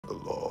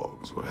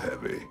logs were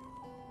heavy,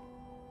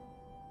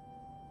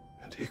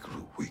 and he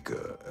grew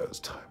weaker as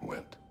time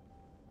went.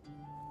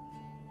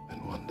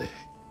 And one day,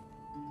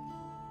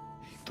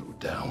 he threw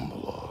down the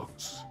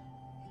logs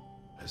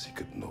as he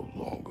could no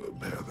longer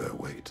bear their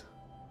weight.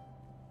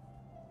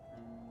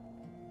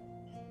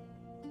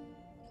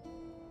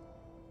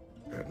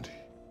 And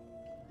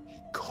he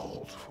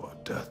called for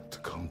death to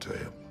come to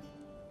him.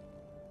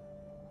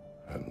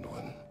 And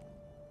when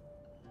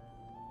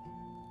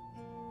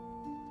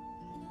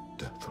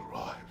death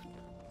arrived,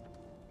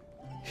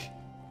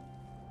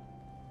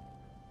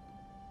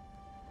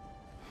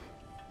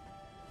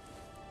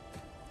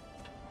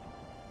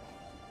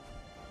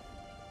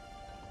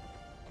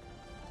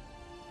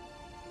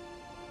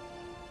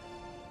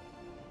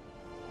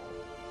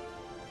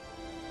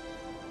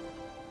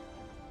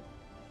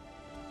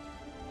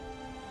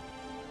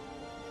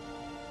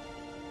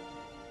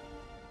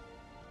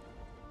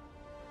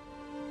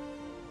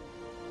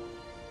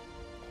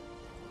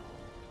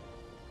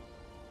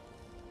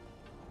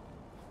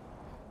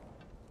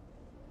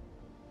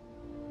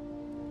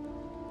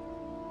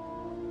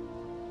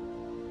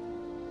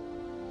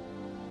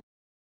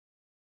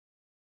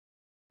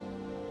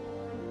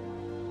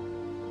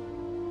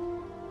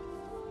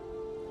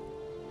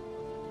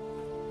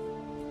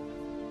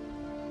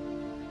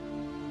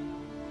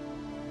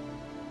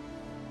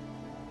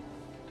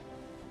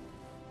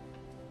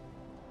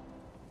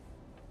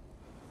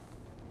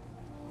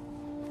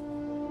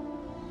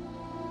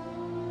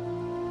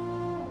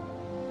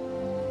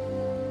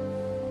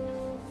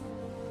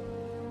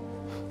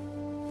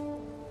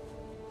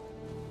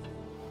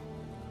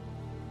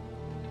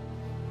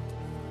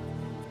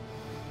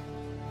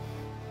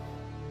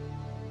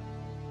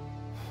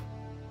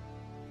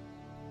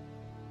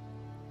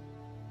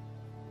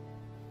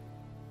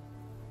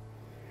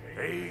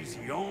 He's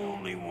the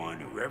only one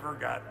who ever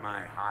got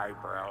my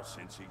highbrow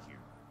sense of humor.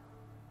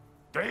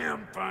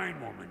 Damn fine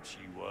woman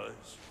she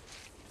was.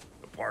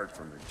 Apart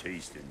from her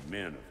taste in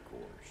men, of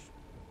course.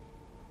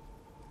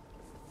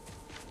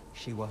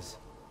 She was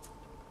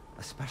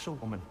a special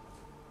woman.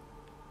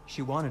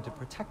 She wanted to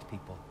protect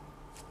people.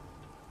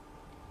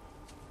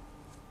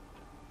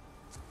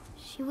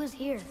 She was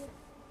here.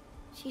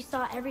 She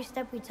saw every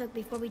step we took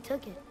before we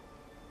took it.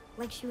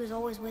 Like she was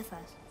always with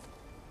us.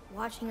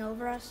 Watching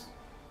over us.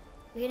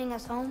 Leading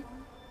us home.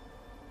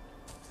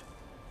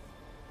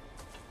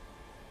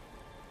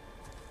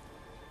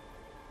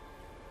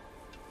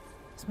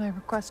 Does my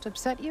request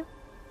upset you?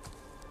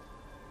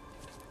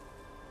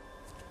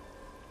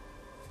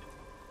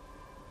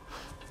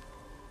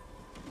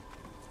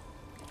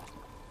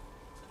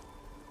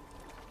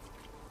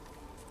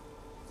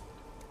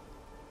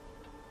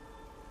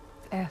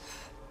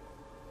 Death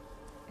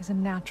is a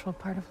natural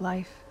part of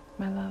life,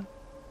 my love.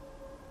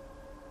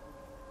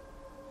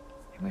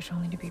 I wish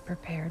only to be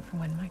prepared for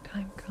when my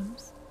time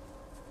comes.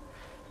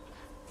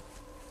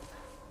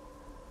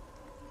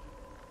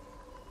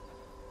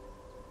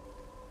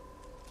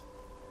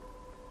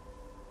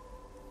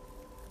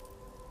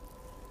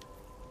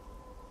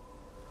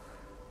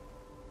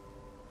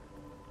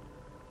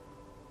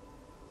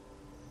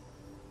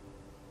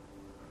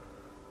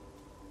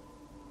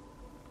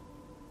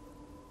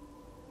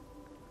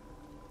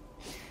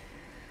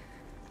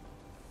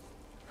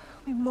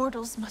 We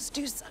mortals must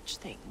do such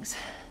things.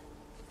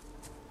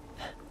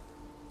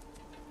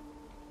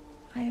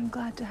 I am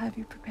glad to have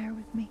you prepare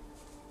with me.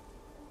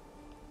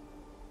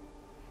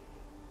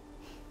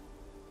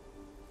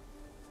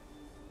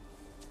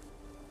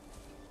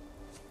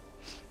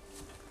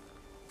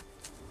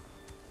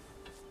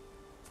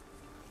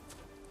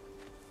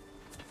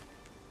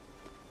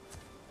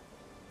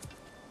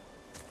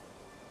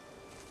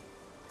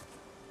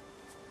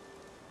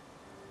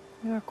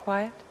 You are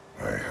quiet?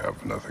 I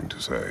have nothing to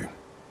say.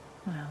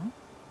 Well,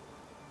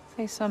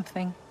 say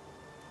something.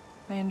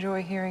 I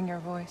enjoy hearing your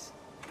voice.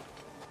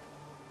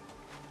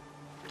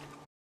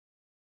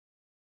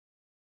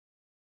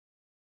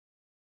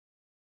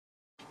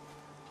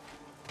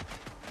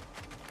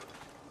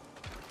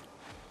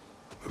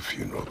 The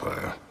funeral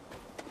pyre.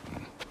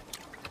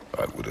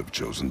 I would have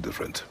chosen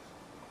different.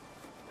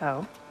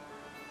 Oh?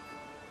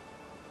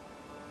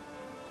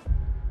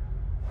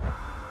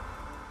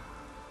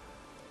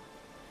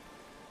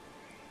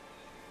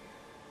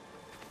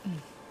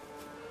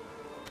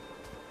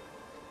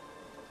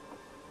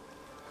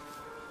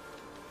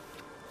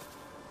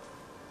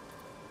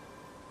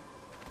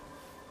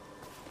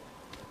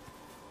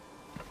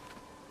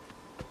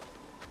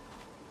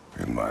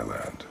 In my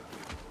land,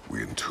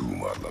 we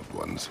entomb our loved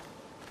ones.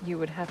 You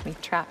would have me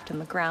trapped in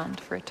the ground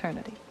for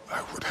eternity.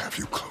 I would have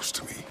you close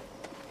to me.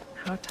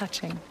 How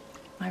touching.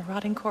 My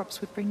rotting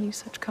corpse would bring you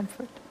such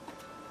comfort.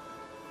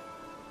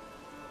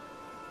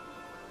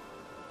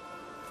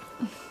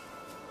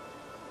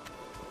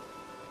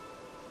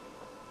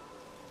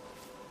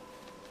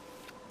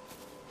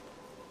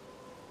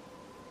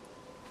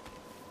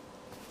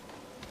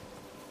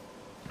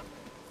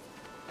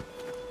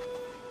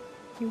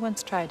 You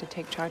once tried to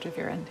take charge of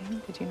your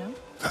ending, did you know?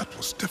 That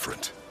was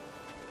different.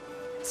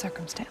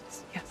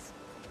 Circumstance, yes.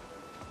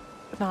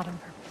 But not on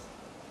purpose.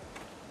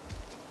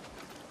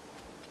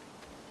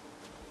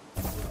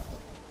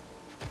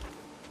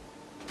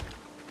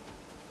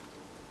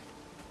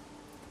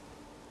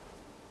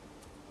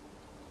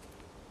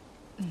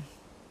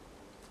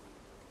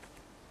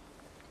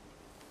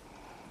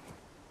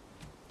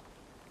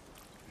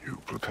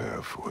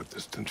 prepare for a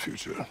distant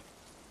future.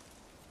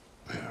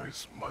 There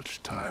is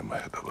much time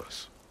ahead of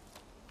us.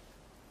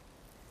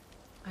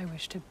 I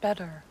wish to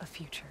better a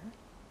future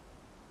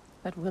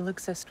that will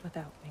exist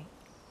without me,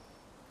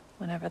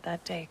 whenever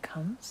that day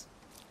comes.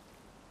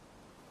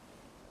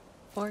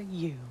 For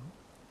you,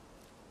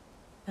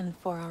 and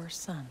for our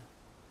son.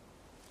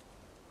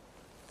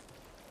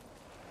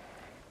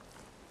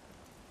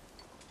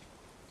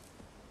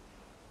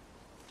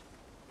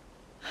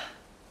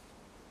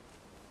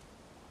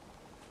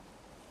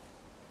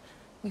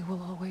 We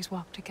will always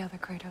walk together,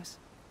 Kratos.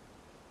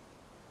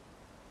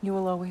 You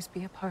will always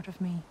be a part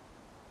of me.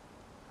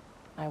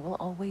 I will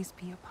always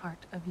be a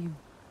part of you.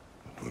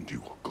 And when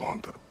you are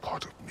gone, that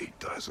part of me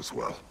dies as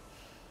well.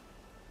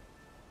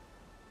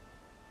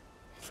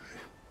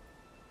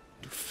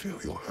 To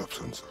feel your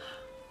absence.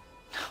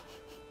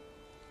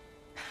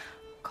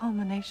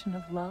 Culmination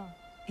of love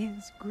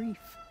is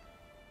grief.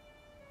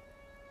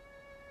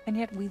 And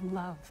yet we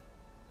love,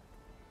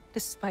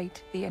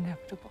 despite the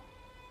inevitable.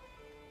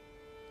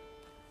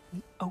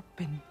 We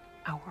open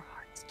our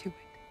hearts to it.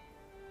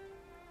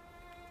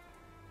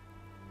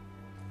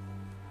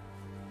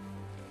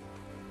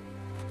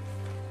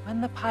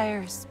 When the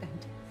pyre is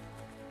spent,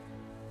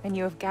 and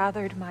you have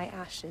gathered my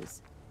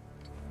ashes,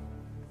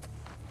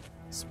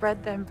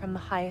 spread them from the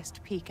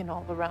highest peak in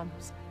all the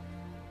realms.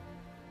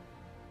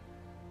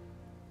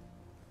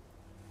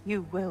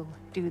 You will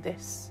do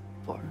this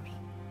for me.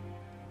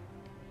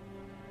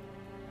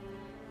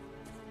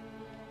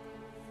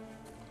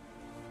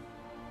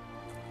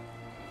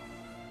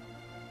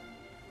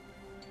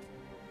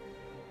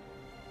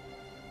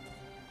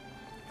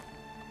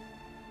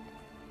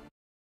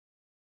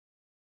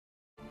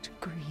 To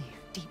grieve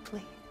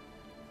deeply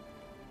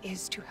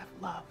is to have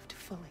loved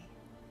fully.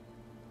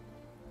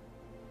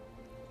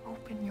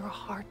 Open your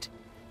heart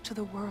to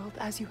the world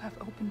as you have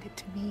opened it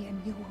to me, and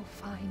you will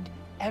find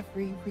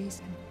every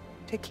reason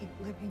to keep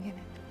living in it.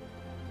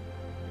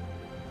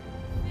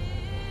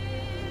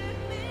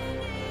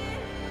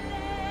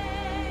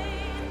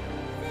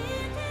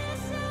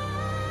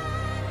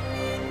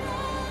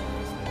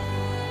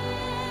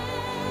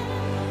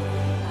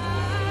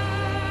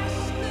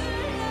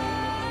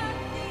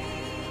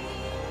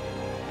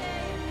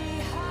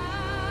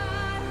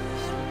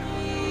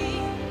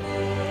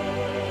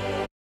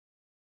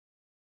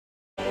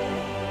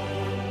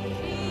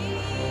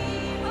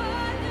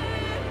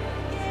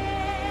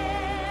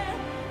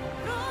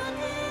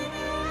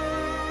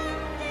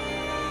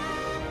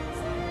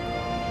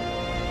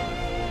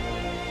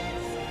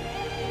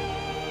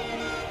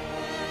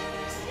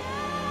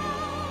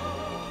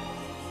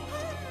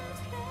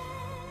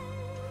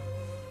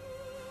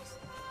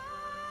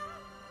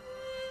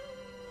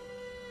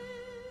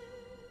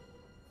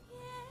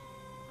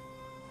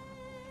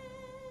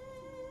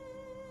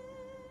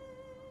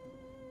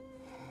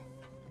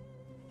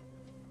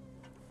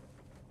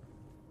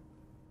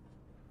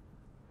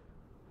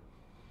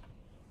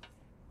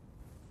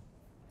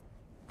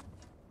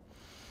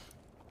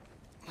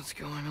 What's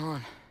going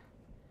on?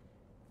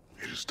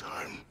 It is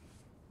time.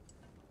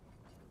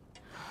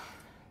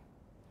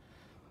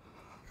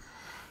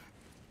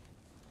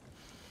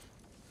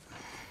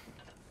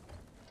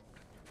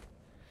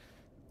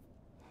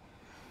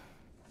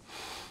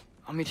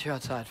 I'll meet you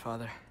outside,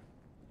 Father.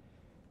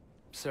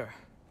 Sir.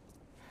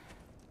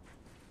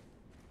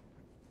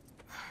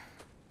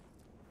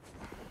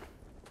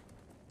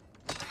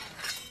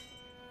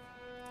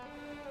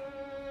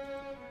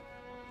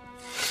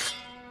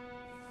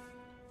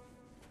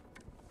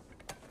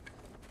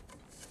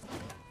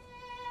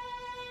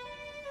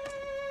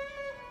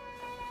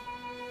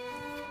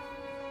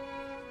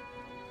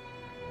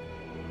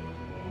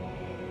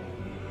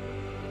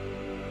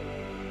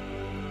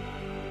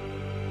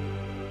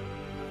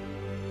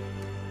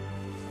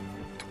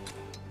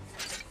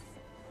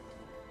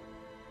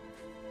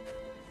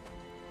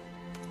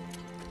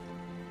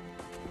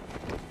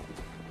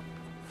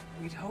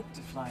 We'd hoped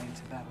to fly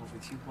into battle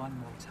with you one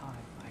more time,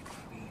 my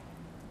queen.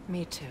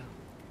 Me too.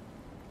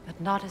 But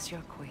not as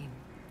your queen.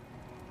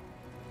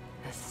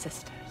 As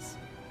sisters.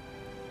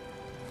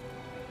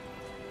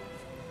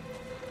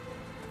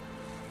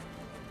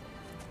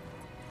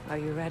 Are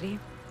you ready?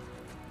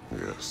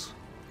 Yes.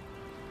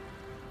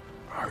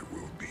 I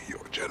will be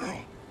your general.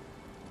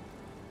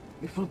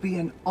 It will be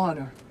an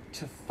honor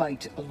to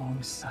fight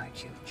alongside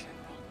you,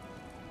 General.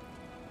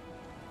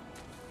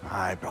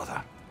 Aye,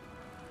 brother.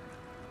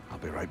 I'll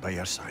be right by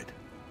your side.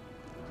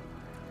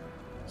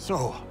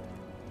 So,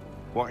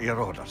 what are your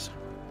orders?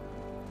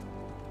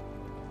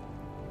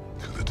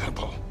 To the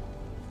temple.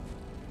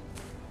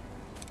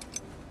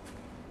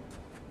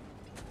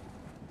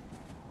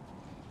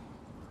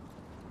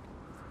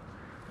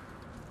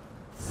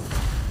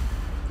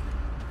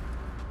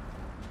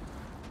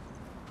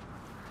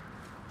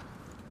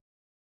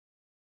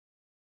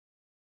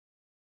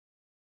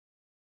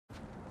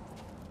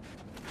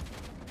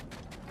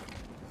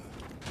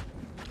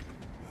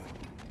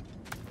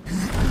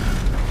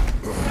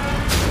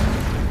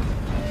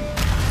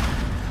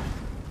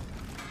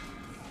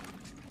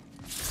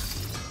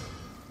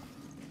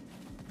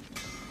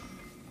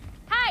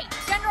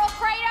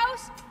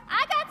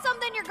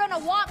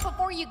 gonna want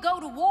before you go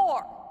to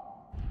war.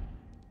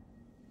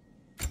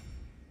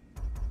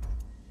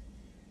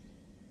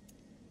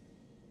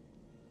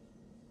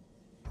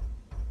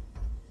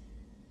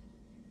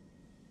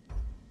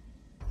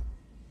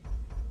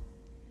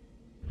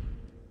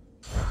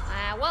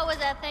 What was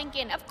I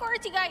thinking? Of course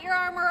you got your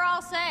armor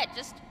all set.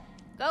 Just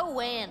go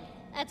win.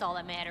 That's all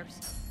that matters.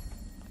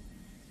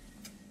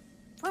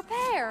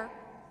 Prepare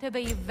to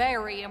be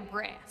very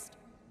impressed.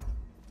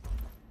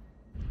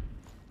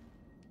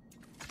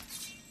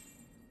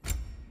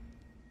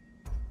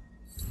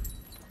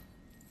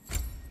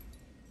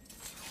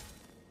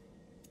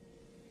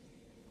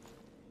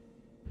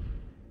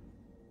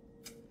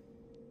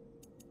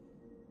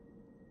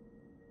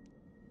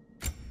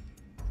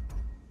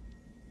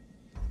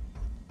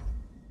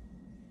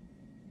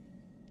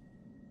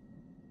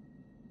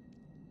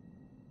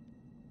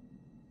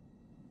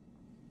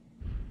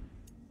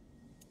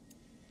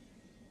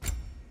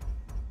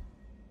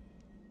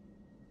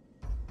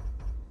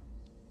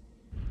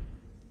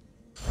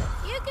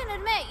 You can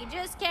admit you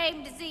just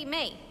came to see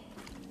me.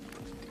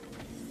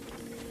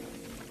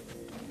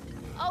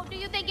 Oh, do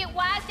you think it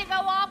wise to go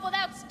off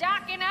without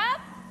stocking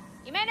up?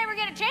 You may never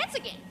get a chance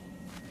again.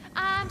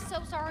 I'm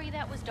so sorry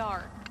that was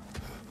dark.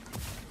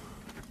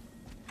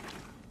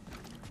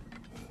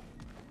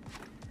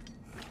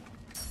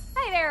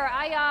 Hey there,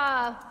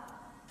 I,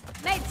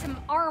 made some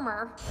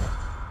armor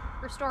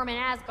for storming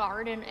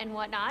Asgard and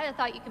whatnot. I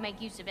thought you could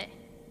make use of it.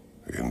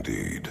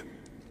 Indeed.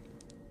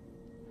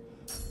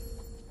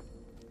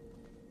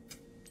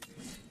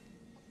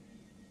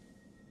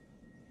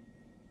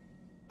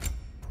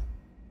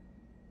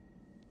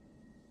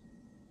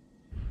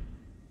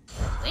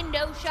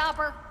 Window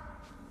shopper.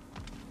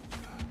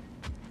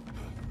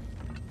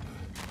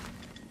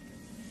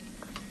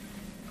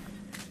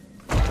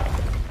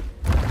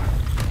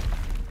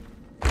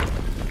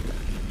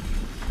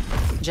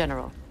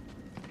 General.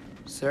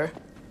 Sir?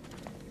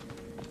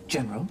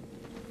 General?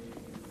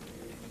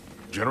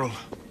 General?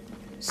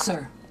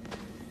 Sir.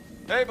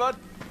 Hey, bud.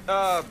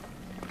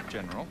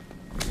 General.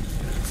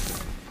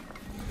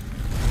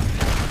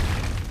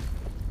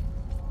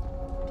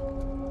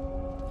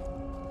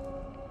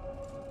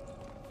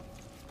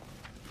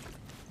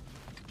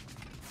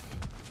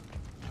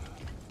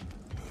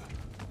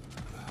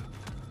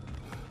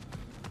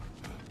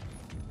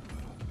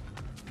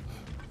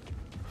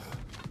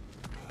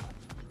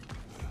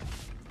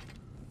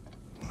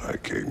 I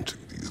came to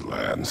these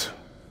lands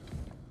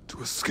to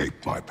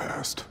escape my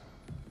past,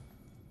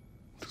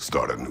 to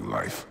start a new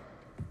life.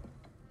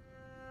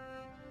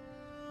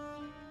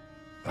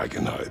 I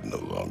can hide no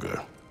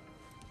longer.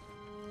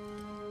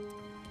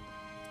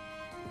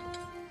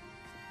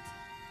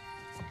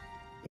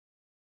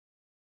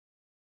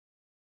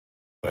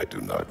 I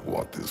do not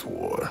want this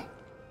war.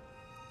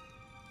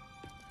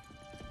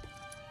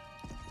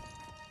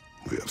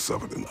 We have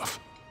suffered enough.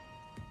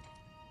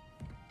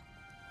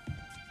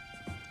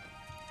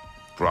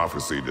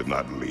 Prophecy did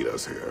not lead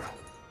us here,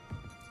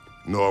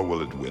 nor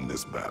will it win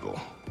this battle.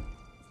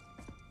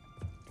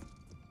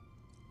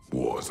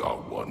 Wars are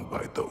won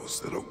by those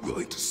that are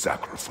willing to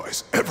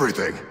sacrifice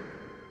everything.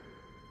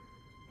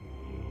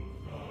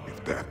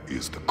 If that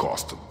is the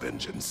cost of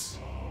vengeance,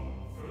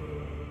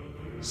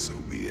 so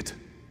be it.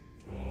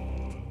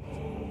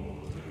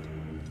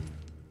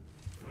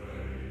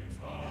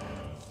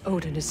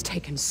 Odin has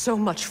taken so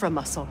much from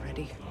us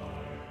already.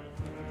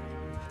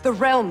 The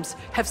realms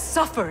have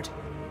suffered.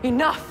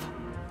 Enough!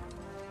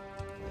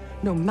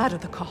 No matter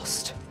the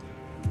cost.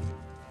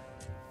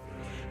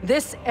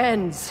 This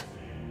ends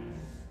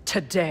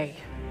today.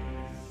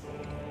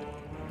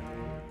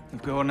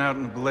 If going out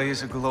in a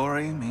blaze of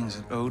glory means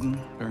that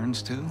Odin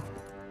burns too,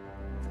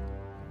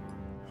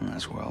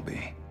 that's where I'll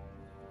be.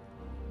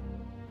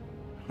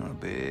 A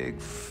big,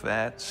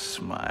 fat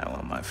smile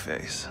on my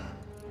face.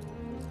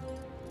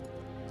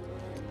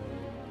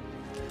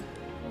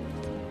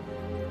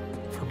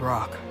 For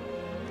Brock.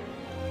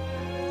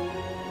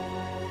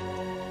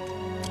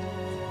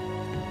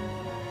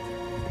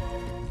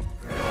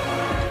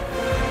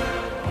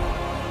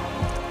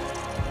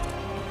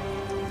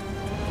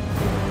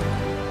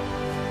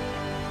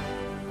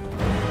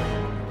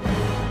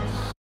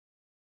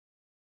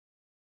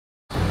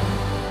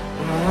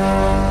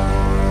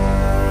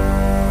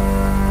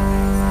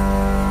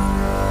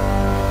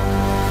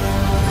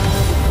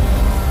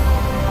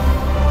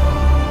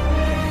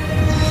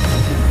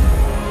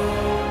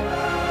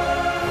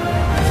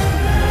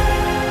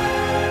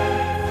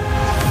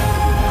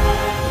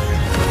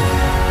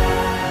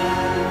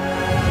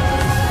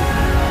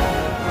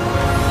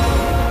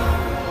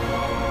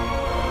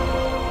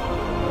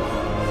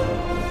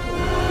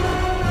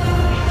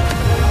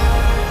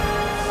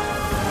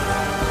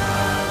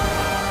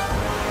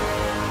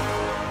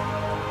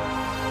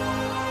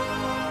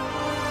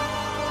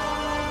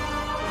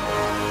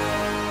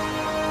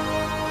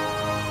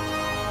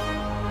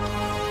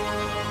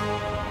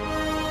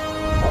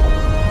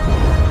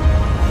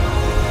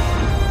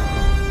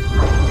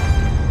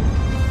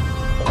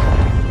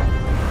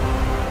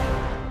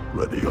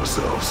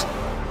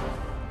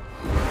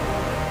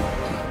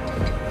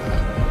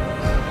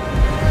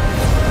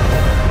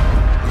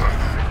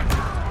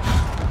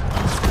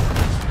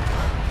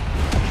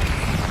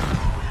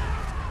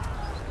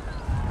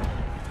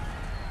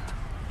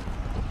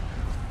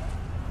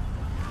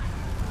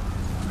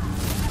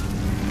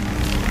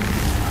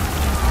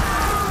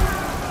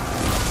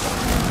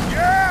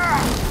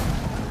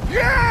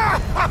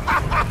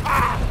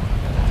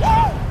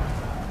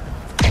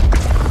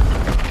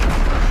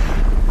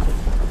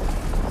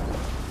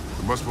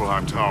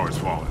 Muspelheim Tower's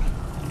fallen.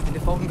 And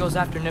if Odin goes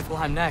after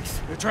Niflheim next,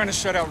 They're trying to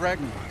shut out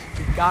Ragnarok.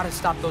 we've got to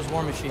stop those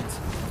war machines.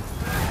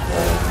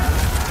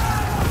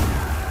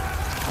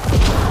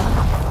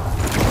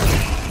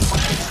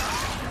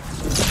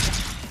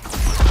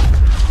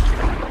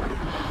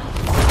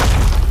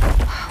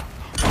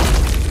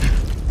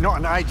 Not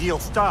an ideal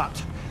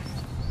start.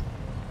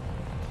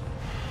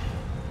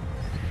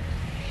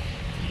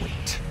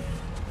 Wait.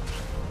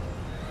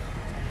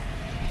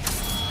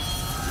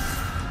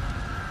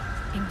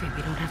 Ingrid,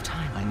 we don't have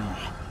time. I know.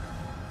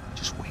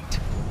 Just wait.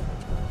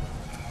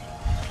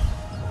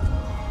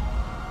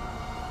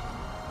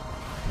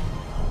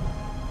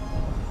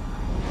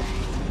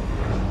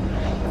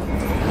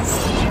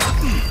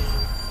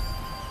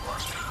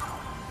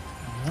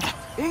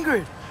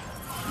 Ingrid!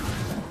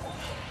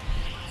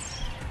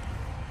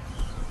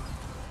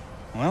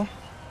 Well,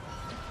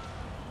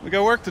 we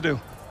got work to do.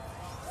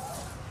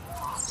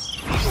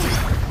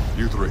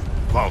 You three,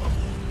 follow.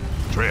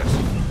 Atreus.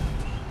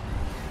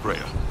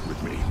 Freya,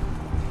 with me.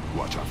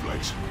 Watch our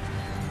flanks.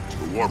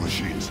 The war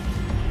machines.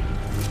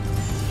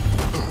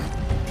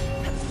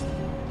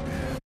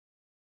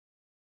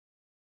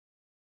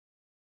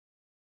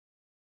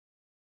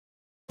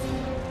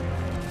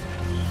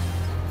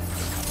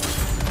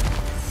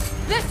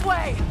 This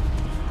way!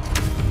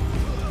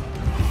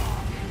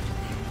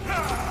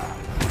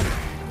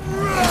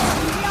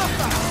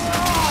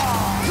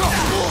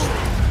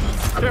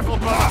 Careful,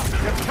 brother.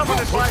 It's coming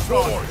this way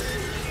forward.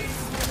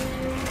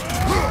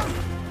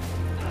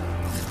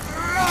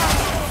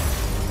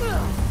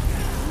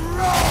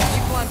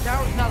 Niflheim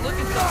Tower's not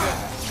looking so good.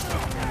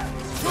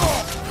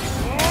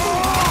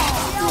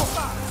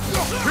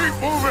 Keep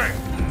moving!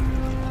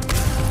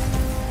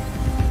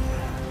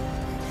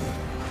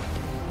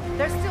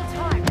 There's still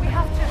time. We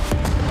have to...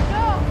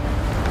 No!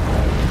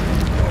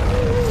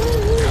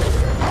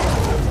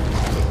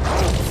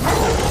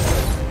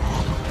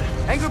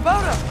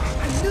 Angrboda!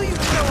 I knew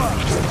you'd show up!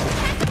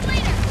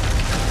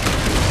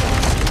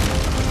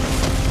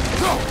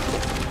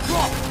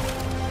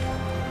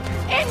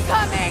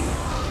 Incoming!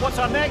 What's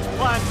our next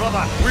plan,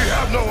 brother? We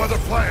have no other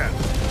plan.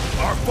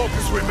 Our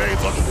focus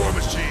remains on the war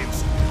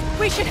machines.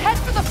 We should head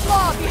for the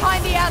flaw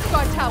behind the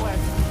Asgard towers.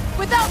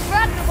 Without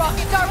Ragnarok,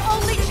 it's our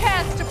only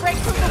chance to break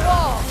through the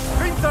wall.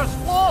 Hrimthur's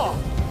flaw!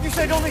 You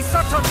said only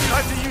Surtur knew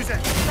how to use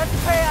it! Let's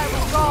pray I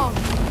was wrong.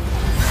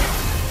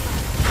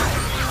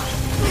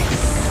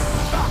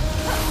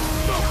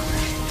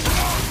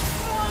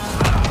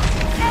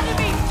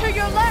 Enemies to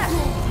your left!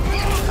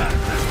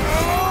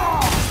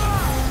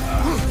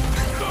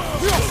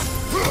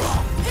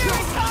 Here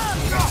it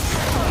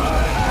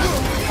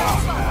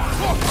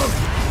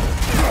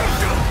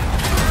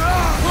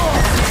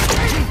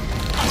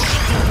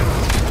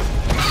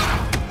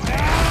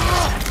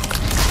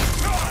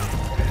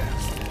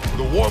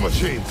The war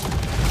machines.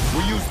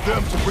 We use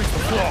them to breach the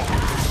flaw.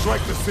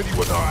 Strike the city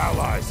with our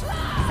allies.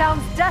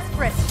 Sounds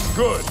desperate.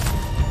 Good.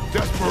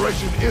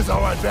 Desperation is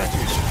our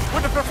advantage.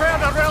 Would have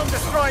preferred a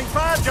realm-destroying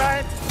fire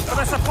giant, but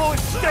I suppose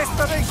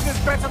desperation is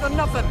better than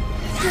nothing.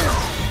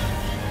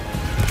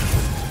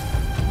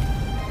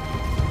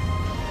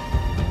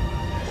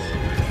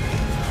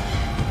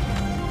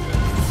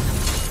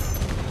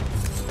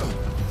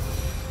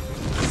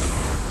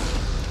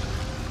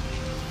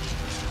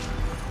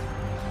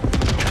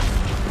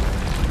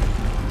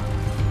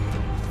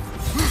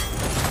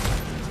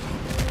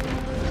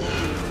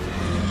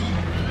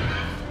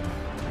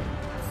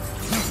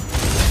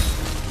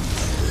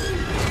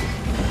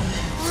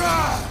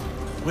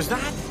 Was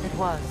that? It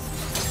was.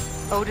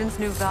 Odin's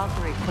new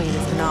Valkyrie queen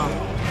is Nam.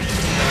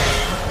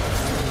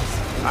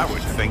 I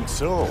would think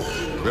so.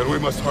 Then we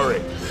must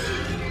hurry.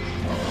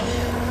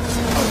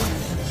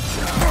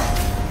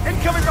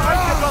 Incoming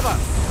behind you, brother!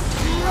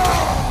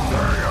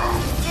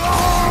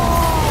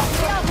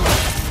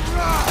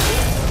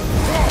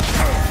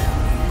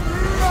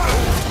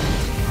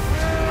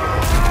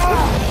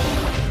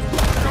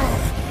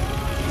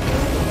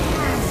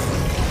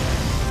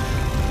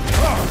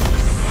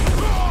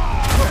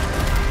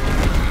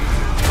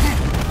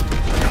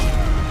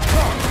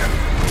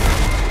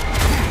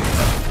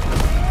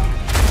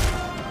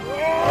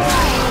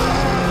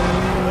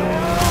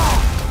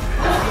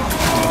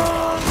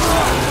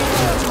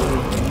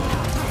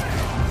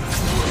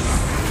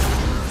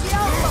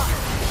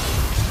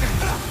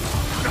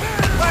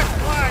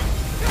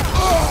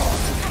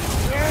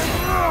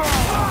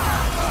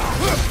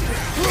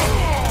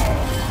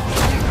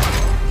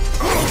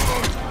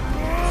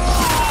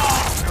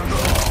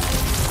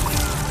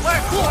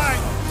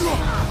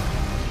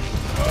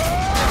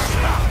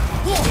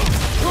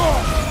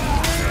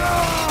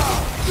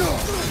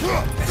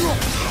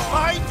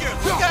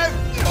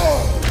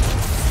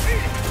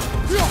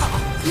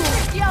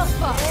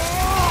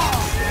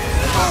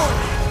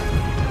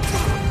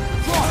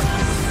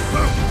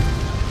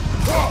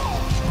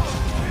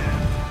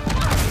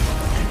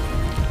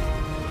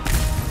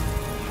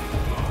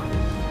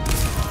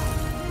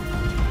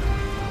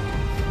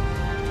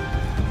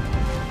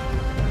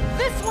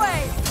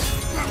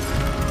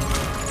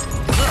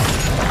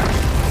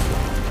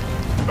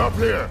 Up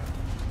here!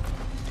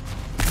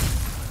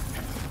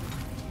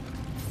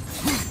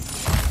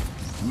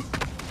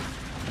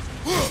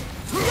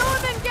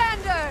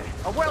 Jormungandr!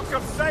 A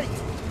welcome sight,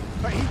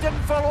 but he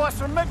didn't follow us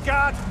from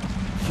Midgard.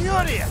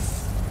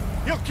 Curious!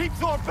 He'll keep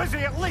Thor busy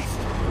at least.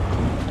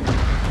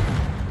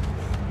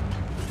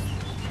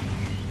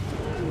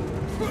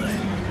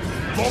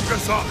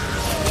 Focus up!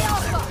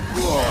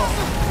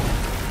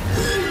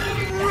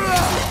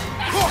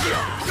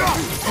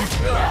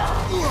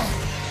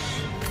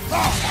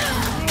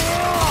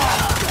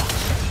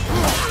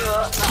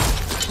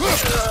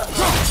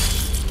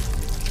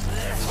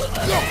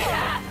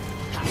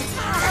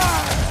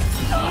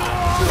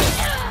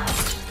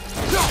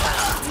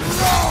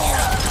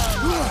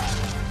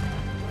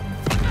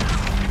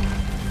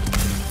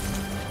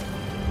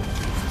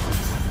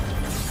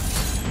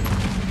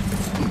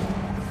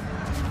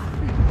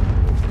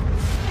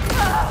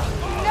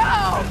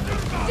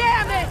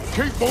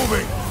 Keep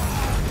moving!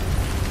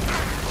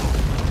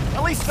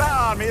 At least that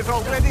army is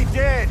already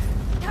dead.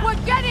 We're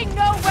getting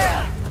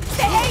nowhere!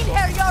 The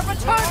Einherjar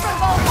return from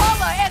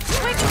Valhalla as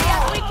quickly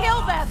as we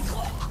kill them!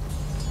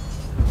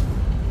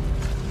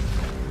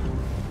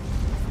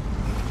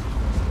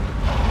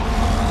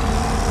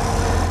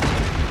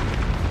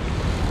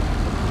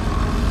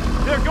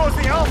 There goes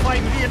the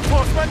Alpine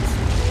reinforcements!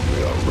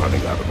 We are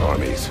running out of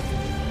armies.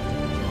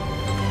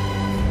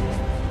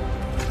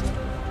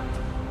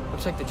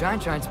 Looks like the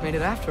Giants made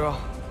it after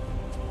all.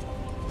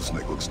 The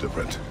snake looks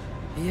different.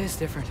 He is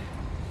different.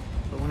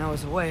 But when I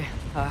was away,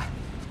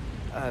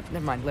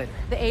 never mind, later.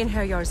 The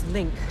Einherjar's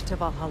link to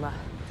Valhalla.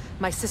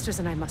 My sisters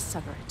and I must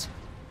sever it.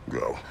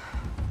 Go.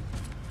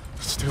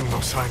 Still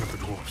no sign of the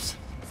dwarves.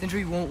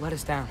 Sindri won't let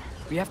us down.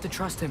 We have to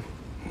trust him.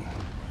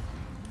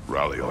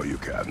 Rally all you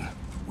can.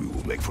 We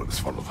will make for this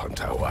Svartalfheim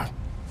tower.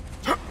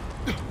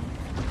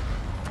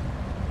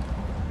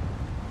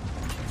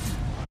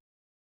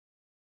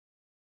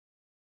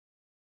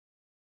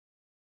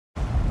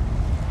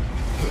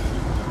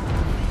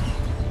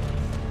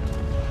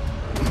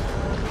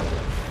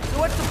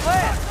 What's the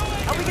plan?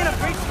 How are we gonna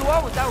breach the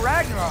wall without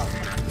Ragnarok?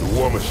 The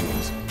war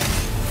machines.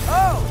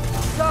 Oh,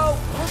 so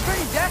we're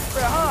pretty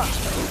desperate, huh?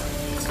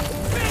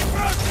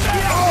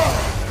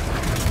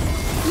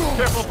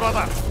 Careful,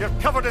 brother. You're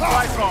covered in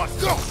Bifrost.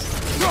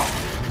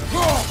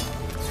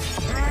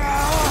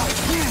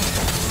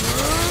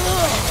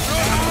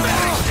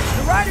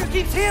 The rider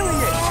keeps healing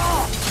it!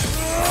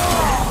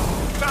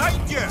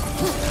 Behind you!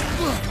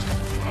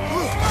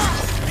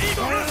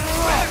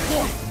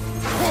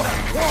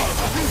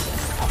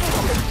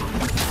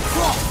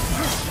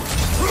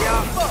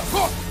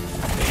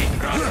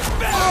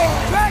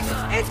 Dragon,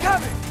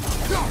 incoming!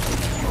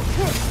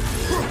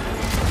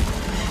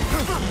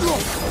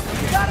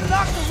 You gotta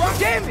knock the rock.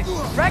 Damn it!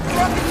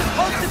 Ragnarok is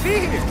supposed to be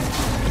here!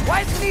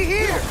 Why isn't he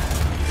here?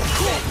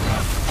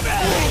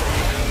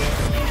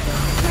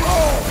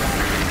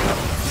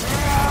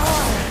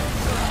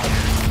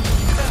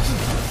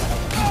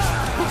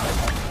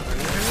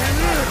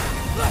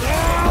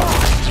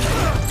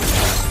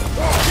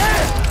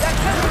 There! That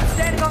peasant's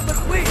standing on the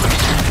fleet!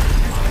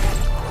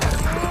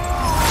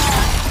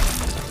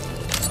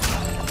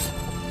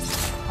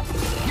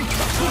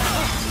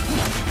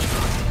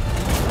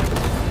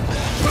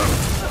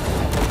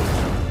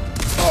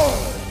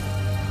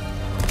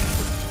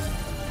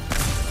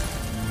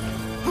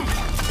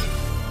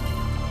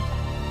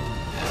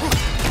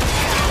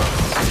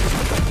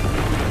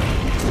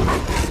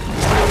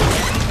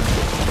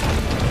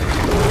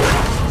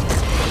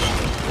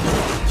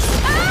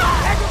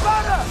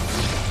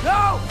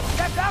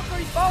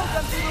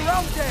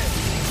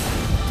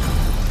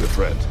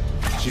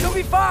 She'll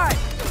be fine!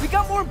 We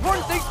got more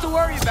important things to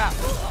worry about!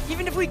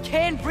 Even if we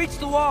can breach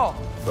the wall!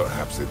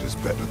 Perhaps it is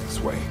better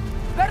this way.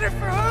 Better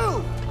for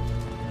who?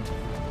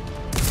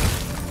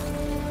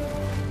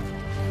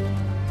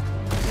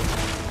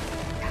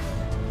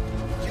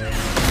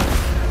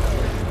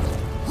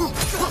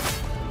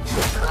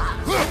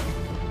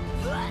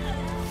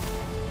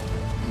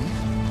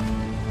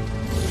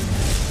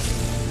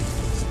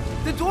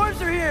 The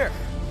dwarves are here!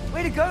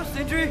 Way to go,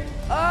 Sindri!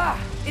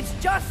 Ah, it's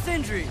just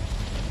Sindri!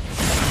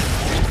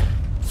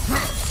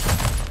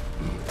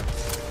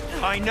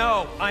 I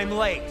know, I'm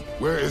late.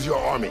 Where is your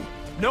army?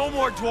 No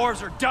more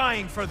dwarves are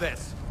dying for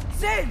this.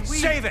 Sin,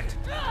 Save it!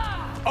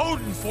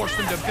 Odin forced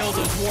them to build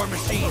those war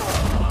machines.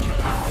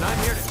 And I'm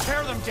here to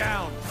tear them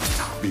down.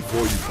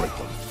 Before you break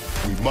them,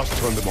 we must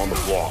turn them on the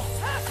floor.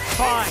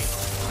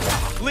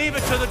 Fine. Leave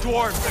it to the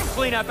dwarves to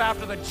clean up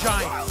after the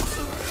giants.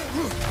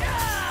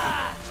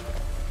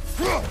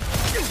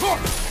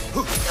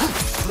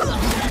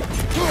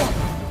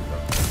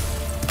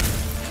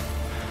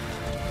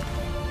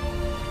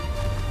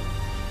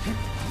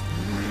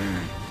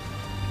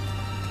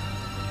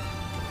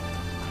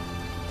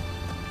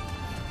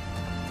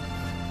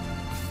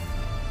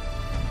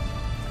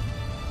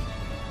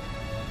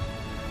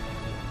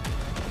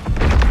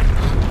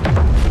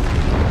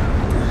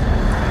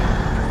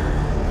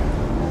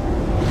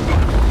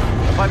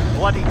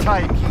 Bloody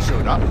time he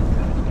showed up.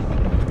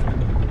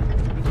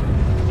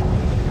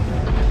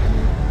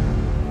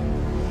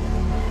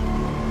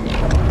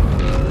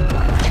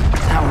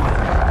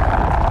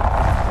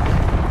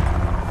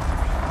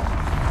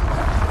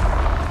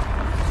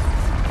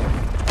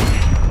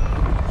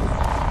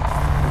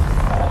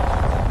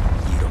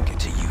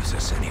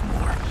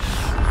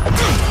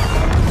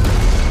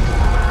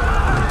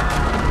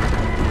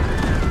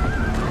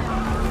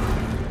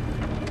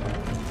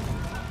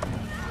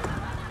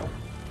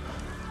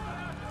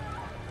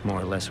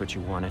 us what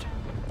you wanted.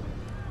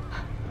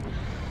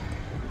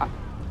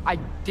 I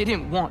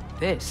didn't want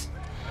this.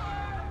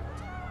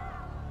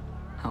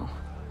 No.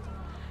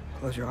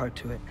 Close your heart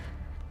to it.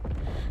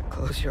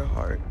 Close your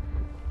heart.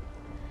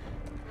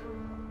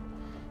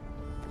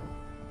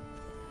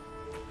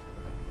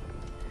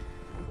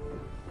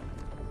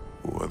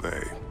 Who are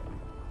they?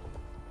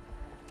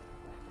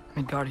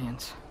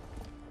 Midgardians.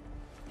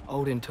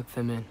 Odin took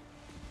them in.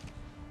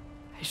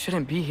 They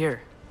shouldn't be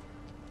here.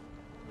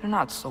 They're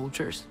not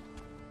soldiers.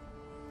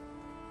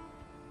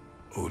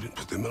 Odin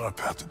put them in our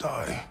path to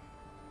die.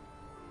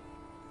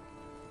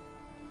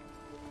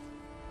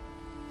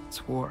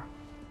 It's war.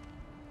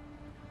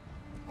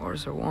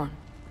 Wars are won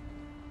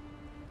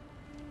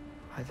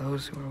by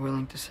those who are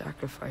willing to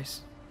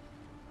sacrifice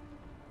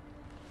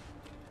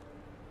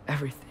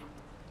everything.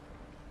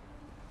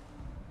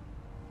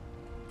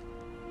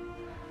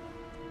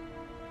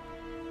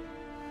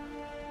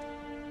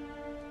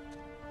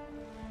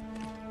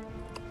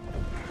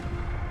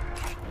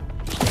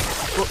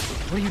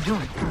 What are you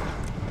doing?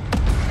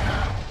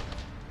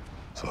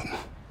 Son,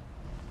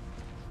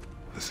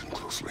 listen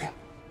closely.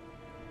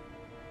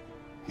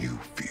 You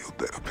feel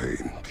their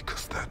pain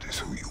because that is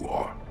who you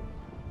are.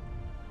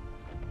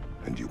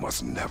 And you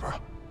must never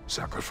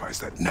sacrifice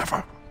that.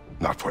 Never.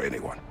 Not for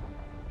anyone.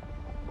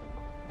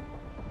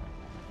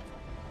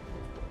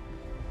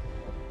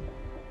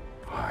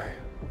 I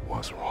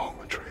was wrong,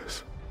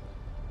 Atreus.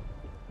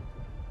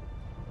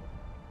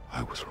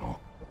 I was wrong.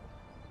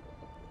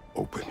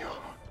 Open your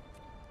heart.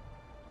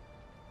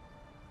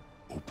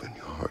 Open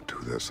your heart to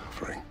their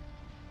suffering.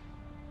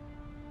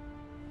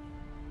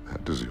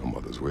 That is your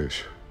mother's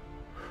wish.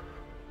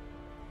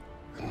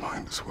 And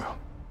mine as well.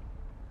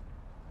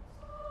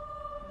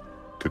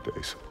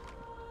 Today, son.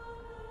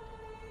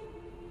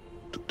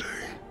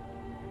 Today,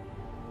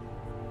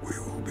 we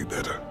will be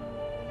better.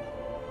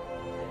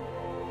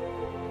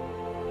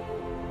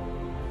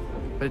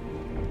 But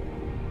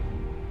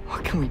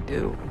what can we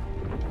do?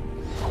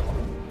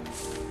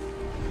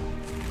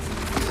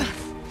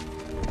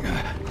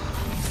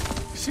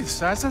 You see the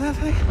size of that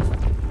thing?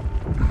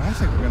 I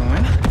think we're gonna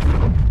win.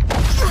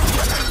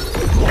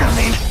 I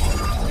mean,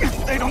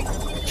 if they don't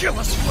kill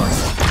us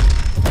first.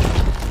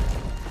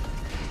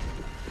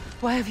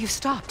 Why have you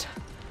stopped?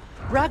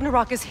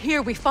 Ragnarok is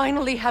here. We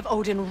finally have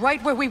Odin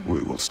right where we...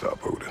 We will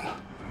stop Odin.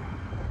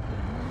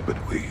 But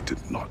we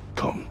did not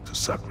come to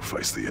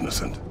sacrifice the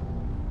innocent.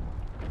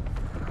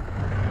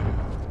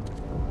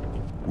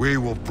 We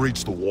will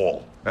breach the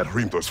wall at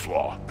Hrimthur's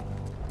Flaw.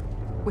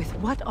 With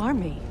what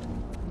army?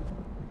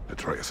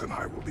 Atreus and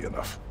I will be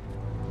enough.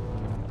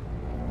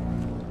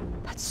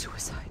 That's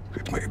suicide.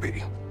 It may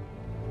be.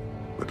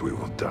 But we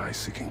will die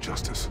seeking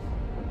justice,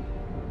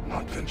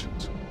 not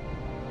vengeance.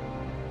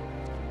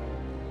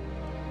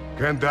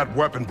 Can that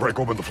weapon break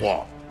open the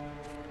flaw?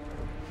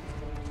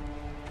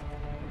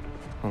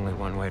 Only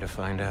one way to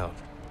find out.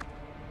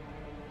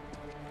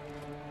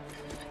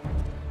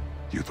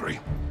 You three.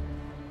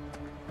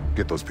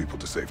 Get those people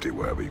to safety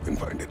wherever you can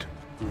find it.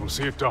 We will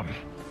see it done.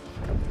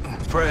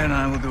 Freya and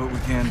I will do what we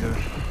can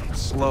to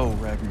slow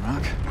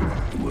Ragnarok.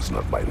 He was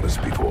not mindless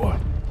before.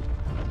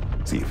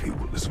 See if he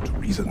will listen to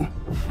reason.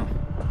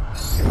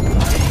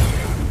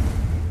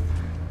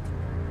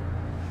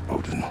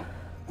 Odin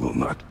will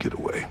not get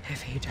away.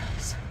 If he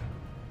does,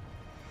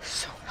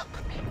 so help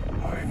me.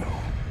 I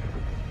know.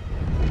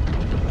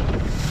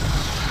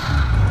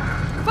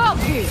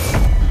 Valky!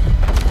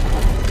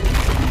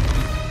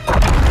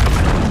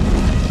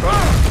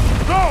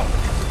 No!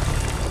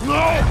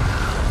 No!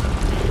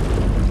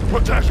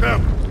 Protect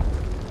him!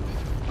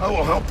 I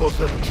will help those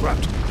that are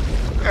trapped.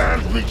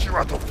 And meet you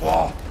at the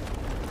flaw.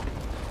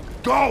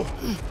 Go!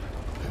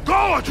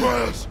 Go,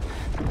 Atreus!